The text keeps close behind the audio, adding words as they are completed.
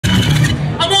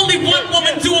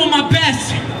doing my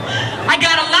best. I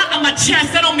got a lot on my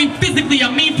chest. I don't mean physically, I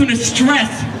mean from the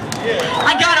stress.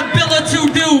 I got a bill or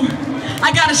two due.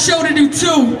 I got a show to do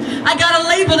too. I got a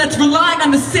label that's relying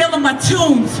on the sale of my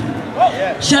tunes.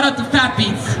 Shout out to Fat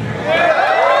Beats.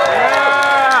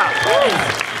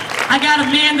 I got a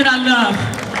man that I love.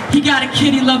 He got a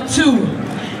kid he loved too.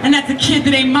 And that's a kid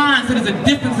that ain't mine, so there's a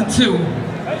difference in two.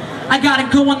 I gotta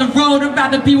go on the road, I'd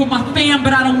rather be with my fam,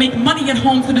 but I don't make money at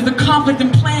home, so there's a conflict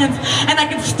in plans. And I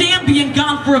can stand being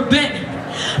gone for a bit.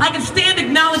 I can stand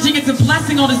acknowledging it's a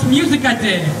blessing, all this music I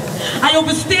did. I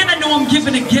overstand, I know I'm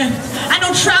given a gift. I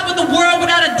know travel the world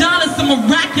without a dollar, some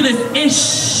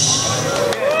miraculous-ish.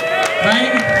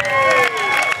 Right?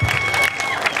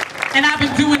 And I've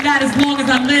been doing that as long as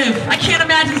I live. I can't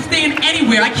imagine staying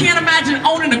anywhere. I can't imagine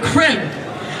owning a crib.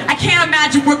 I can't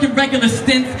imagine working regular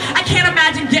stints. I can't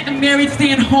imagine getting married,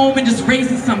 staying home, and just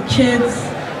raising some kids.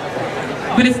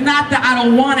 But it's not that I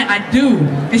don't want it, I do.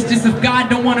 It's just if God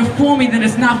don't want it for me, then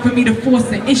it's not for me to force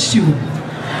the issue.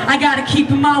 I gotta keep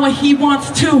him out what he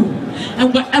wants too.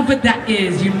 And whatever that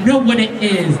is, you know what it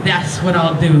is, that's what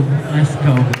I'll do. Let's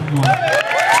go, come on.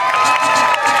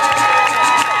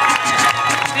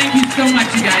 Thank you so much,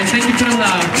 you guys. Thank you for the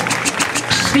love.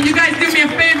 Can you guys do me a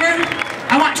favor?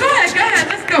 Go ahead,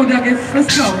 let's go, Douglas,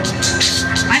 let's go.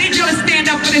 I need y'all to stand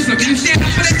up for this one. Can you stand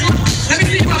up for this one? Let me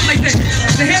see you up like this.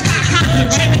 The hip-hop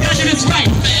concert, right? We gotta do this right.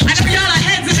 I know y'all are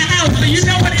heads in the house, but you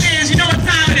know what it is, you know what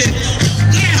time it is.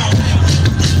 Now,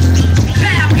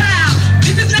 pow, pow.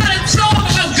 This is not a song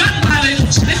about gun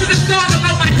violence. This is a song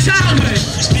about my childhood.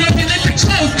 So if you listen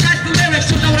close, catch the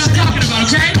lyrics, you'll know what I'm talking about,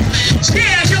 okay?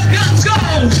 Yeah, your guns go.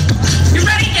 You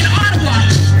ready? In Ottawa.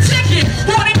 Check it.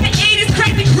 Born in the 80s,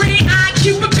 crazy green eye,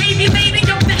 Cuban baby lady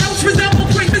up the house, resemble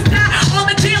Princess Di. On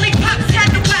the daily pops had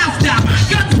the wild style.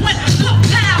 Guns went pow,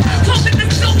 pow. Close in the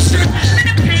silk shirt,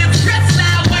 linen pants, dress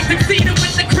loud, white tuxedo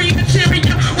with the cream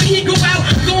interior. When he go out,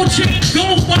 gold chain,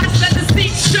 gold watch, let the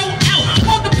seats show out.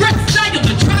 On the breath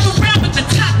cellular, drive around with the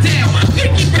top down.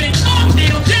 Pinky ring, long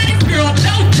nail, daddy's girl,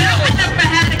 no doubt. I never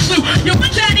had a clue. Yo, my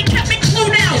daddy kept me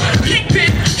clued out. Kingpin,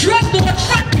 drug lord,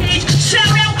 front page, shout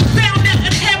out, found out,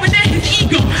 inherited his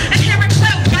ego. Inherent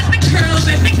clout, got the curls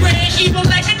and the gray, evil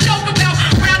like a joke about.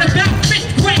 Round about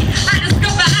 5th grade, I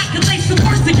discovered I could lace some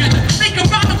words together. Make a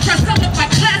rhyme across some of my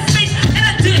classmates, and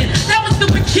I did. That was the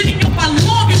beginning of my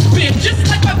longest bit. Just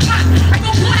like my pot, I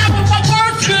go fly with my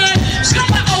words good.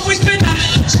 Cause I always been a,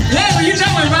 oh, you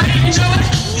know it, right? You know it?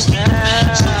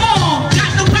 Come on,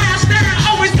 got the wild style,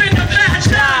 always been a bad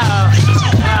child.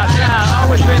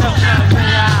 Always been a foul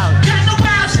child. Got the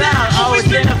wild style, Always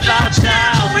been a foul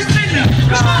child. always been a,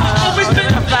 come on, always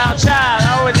been a. Foul child.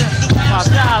 Always been a foul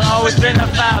child. Always been a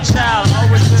foul child.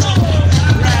 Always been a.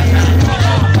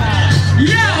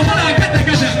 Yeah, hold on, cut that.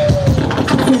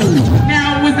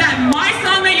 Now, was that my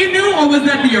song that you knew, or was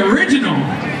that the original?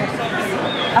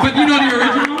 But you know the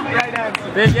original?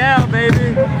 Big L,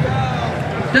 baby.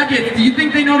 Duckett, do you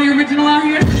think they know the original out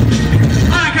here?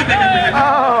 Alright, cut that.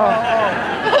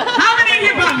 How many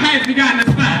hip-hop heads we got in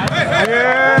the spot?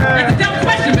 Yeah. That's a dumb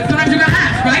question, but sometimes you gotta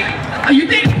ask, right? You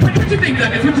think, what you think,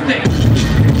 Duckett? What you think?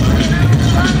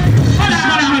 Hold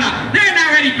on. They're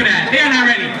not ready for that. They're not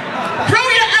ready. Throw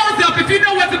your L's up if you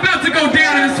know what's about to go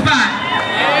down in the spot.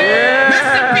 Yeah.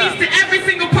 Rest in peace to every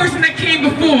single person that came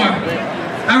before.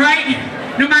 Alright?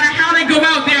 No matter how they go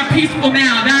out, they are peaceful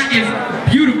now. That is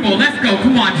beautiful. Let's go.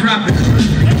 Come on, drop it.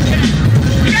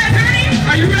 You guys ready?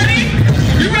 Are you ready?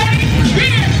 You ready?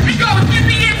 Yeah, it goes. In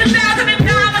the year 2009,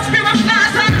 my spirit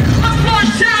flies high. I'm born,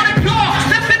 child, and God.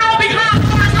 Nothing all behind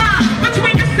my line.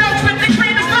 Between yourself and the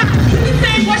grain of mine. You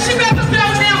say what you ever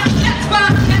felt now. That's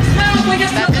fine. That's fine. When you're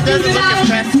stuck to do that, I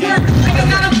don't miss work. Like I'm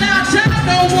not a foul child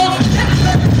no more.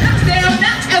 That's down.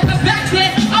 That's ever back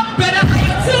then. I'm better.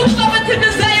 I am too loving to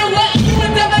desire what you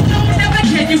would never know. Never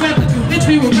can you ever convince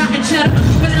me with rock and cheddar.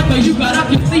 Whenever you got up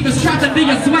your sleeve and strapped under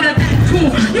your sweater, that's cool.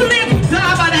 You live and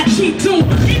die by that cheap too.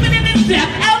 Even in his death,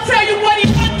 I'll tell you what he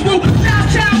went through. Now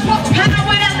child, pop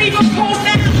power that leave him cold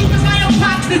now. Even my own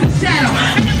pops is a shadow.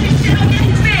 And if you shit, yeah,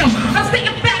 he fail. I'm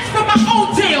stating facts from my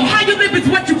own tale. How you live is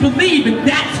what you believe, and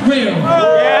that's real.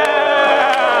 Yeah.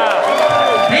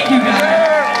 Thank you, guys.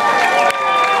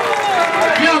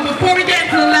 Yo, before we get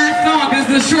into the last song, this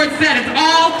is a short set. It's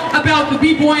all about the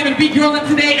b-boy and the b-girling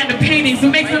today and the painting. So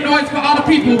make some noise for all the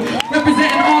people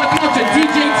representing all the culture.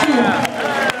 DJ2.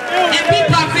 And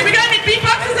beatboxing. We got any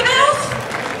beatboxers in the house?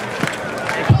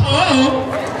 Uh-oh.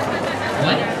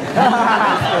 What?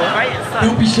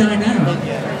 Don't be shy now.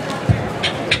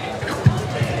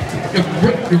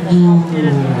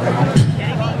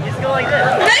 Just go like this.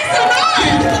 Make some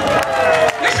noise!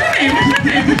 What's your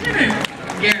name?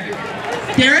 Garrett.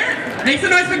 Garrett? Make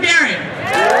some noise for Garrett.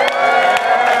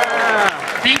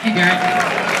 Thank you, Garrett.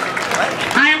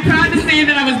 I am proud to say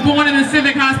that I was born in the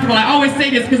Civic Hospital. I always say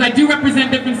this because I do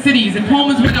represent different cities. And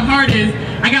home is where the heart is.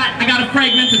 I got a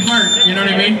fragmented heart, you know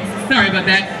what I mean? Sorry about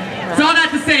that. So all that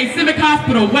to say, Civic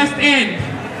Hospital, West End,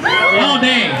 all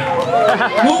day.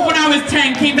 Moved when I was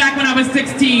 10, came back when I was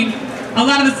 16. A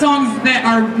lot of the songs that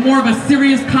are more of a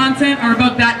serious content are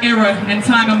about that era and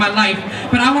time of my life.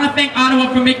 But I want to thank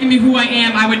Ottawa for making me who I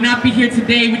am. I would not be here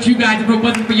today with you guys if it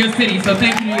wasn't for your city, so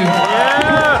thank you to you.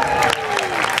 Yeah.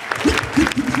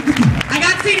 I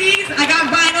got CDs, I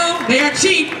got vinyl, they are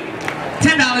cheap,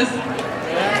 $10.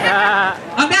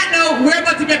 On that note, we're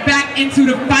about to get back into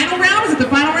the final round. Is it the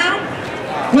final round?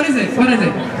 What is it? What is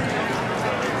it?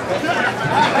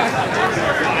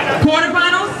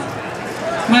 Quarterfinals?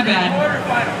 My bad.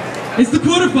 It's the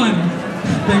quarterfinals.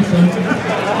 Thanks, son.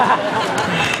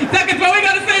 That's what we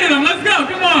gotta say to them. Let's go.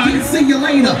 Come on. Peace, see you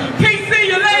later. Peace, see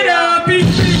you later. Peace,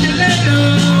 see you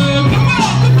later. Come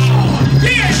on, come on.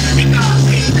 Yeah, it goes.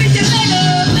 Peace, see you later,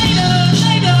 later,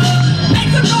 later.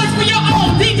 Make some noise for your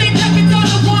own. DJ Duckins on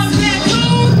the ones and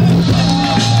twos.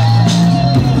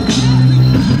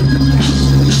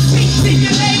 Peace, see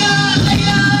you later,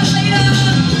 later, later.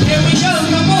 Here we go.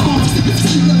 Come on.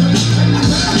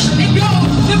 It goes.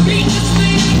 The beat is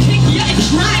spinning, kicky, yeah, it's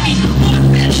grimy.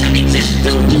 Let me just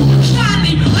do you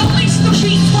finally. Unleash the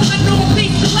beast from the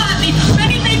northeast blindly.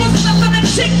 Many neighbors stuff on a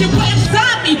chicken wet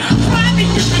inside me. Try me,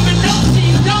 you even know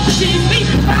cheese, don't cheese me.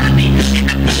 Find me,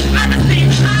 honestly,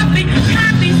 kindly,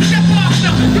 step off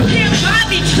them. You can't buy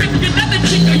me, trick another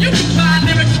chick, or you can buy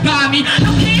lyrics by me. I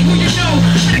don't care who you know,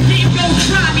 how the game goes,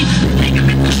 try me. Take a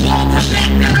bit of ball to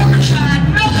back that on the side.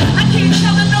 No, I can't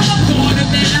tell them no I'm harder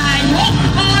than I won't.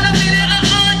 On a minute,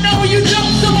 no you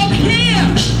don't, so I'm here.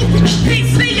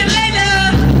 Peace, see you later.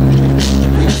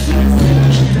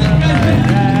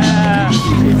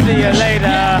 See you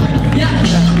later.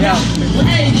 Yeah.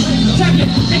 Hey, check it.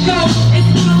 It goes. It's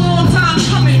been a long time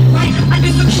coming, right? I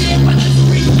disappeared, but the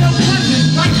streets still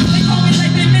coming, right? They call me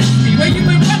like they miss me. Where you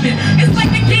been running? It's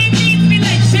like the game needs me,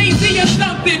 like Jay-Z or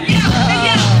something. Yeah, and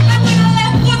yeah. And when I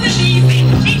left, wasn't easy.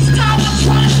 Each time I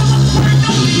try, someone trying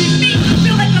to leave me.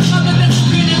 Feel like a mother that's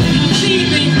spinning and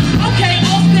deceiving. Okay,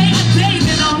 all day a day,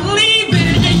 then I'm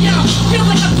leaving. And yo, feel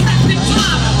like I'm trapped in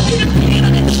time. Need a pain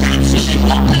on the traction, they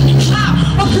won't let me climb.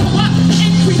 I grew up,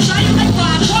 increase, I am like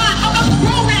why? I'm a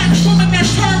grown-ass woman that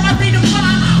term I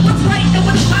redefine. What's right and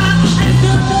what's fine, I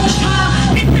deserve more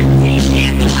time. In 15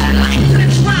 years, so I like to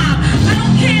this rhyme. I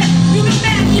don't care, do the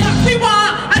math, yeah,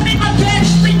 rewind. I make my bed,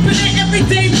 sleep in it every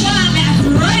day, fine, that's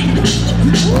right.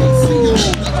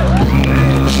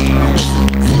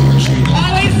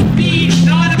 Always be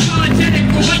non-apologetic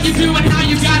for what you do and how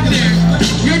you got there.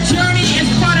 Your journey is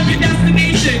part of your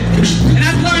destination. And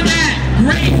I've learned that.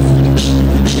 Grace.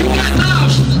 You are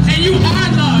loved. And you are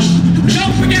loved.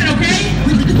 Don't forget, okay?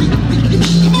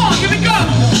 Come on, here we go.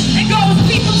 It goes.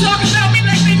 People talk about me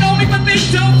like they know me, but they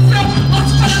don't. So, I'll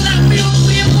try to not feel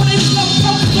clear for this so.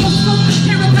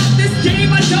 Hear about this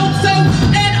game, I don't. So,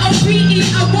 N-O-P-E,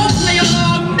 I won't play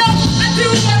along. No, I do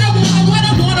what I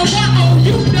wanna. Oh,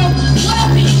 you know what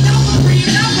I mean. I'm a free,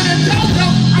 and I'm gonna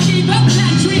don't. I gave up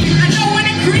that dream. I know when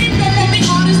it cream, go from the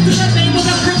artist to the label,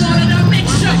 the criminal, and I make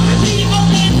sure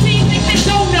D-O-N-T think they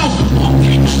don't know.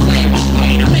 Okay,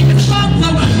 to make a song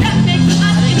flow. That makes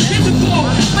us invisible.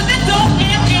 But that don't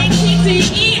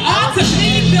M-A-T-T-E-R to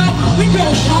me, though. We go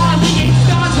hard, we ain't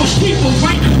stars for people,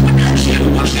 right? When I do,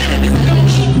 I'm better than no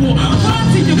equal. Run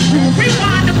to your crew,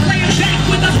 rewind and play it back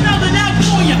with us, spell it out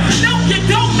for you. No, it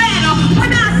don't matter.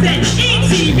 When I say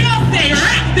E.T., y'all say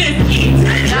rap this, E.T.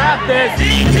 Rap this.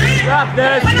 E.T. Rap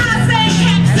this. When I say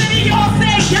Cap City, y'all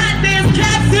say got this,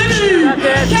 Cap City.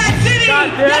 Cap City.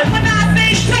 That's when I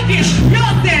say check it,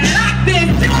 y'all say lock this,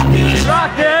 talk it.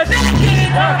 Rock this. Check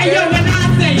it. And yo, when I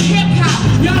say hip hop,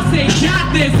 y'all say got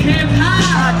this, hip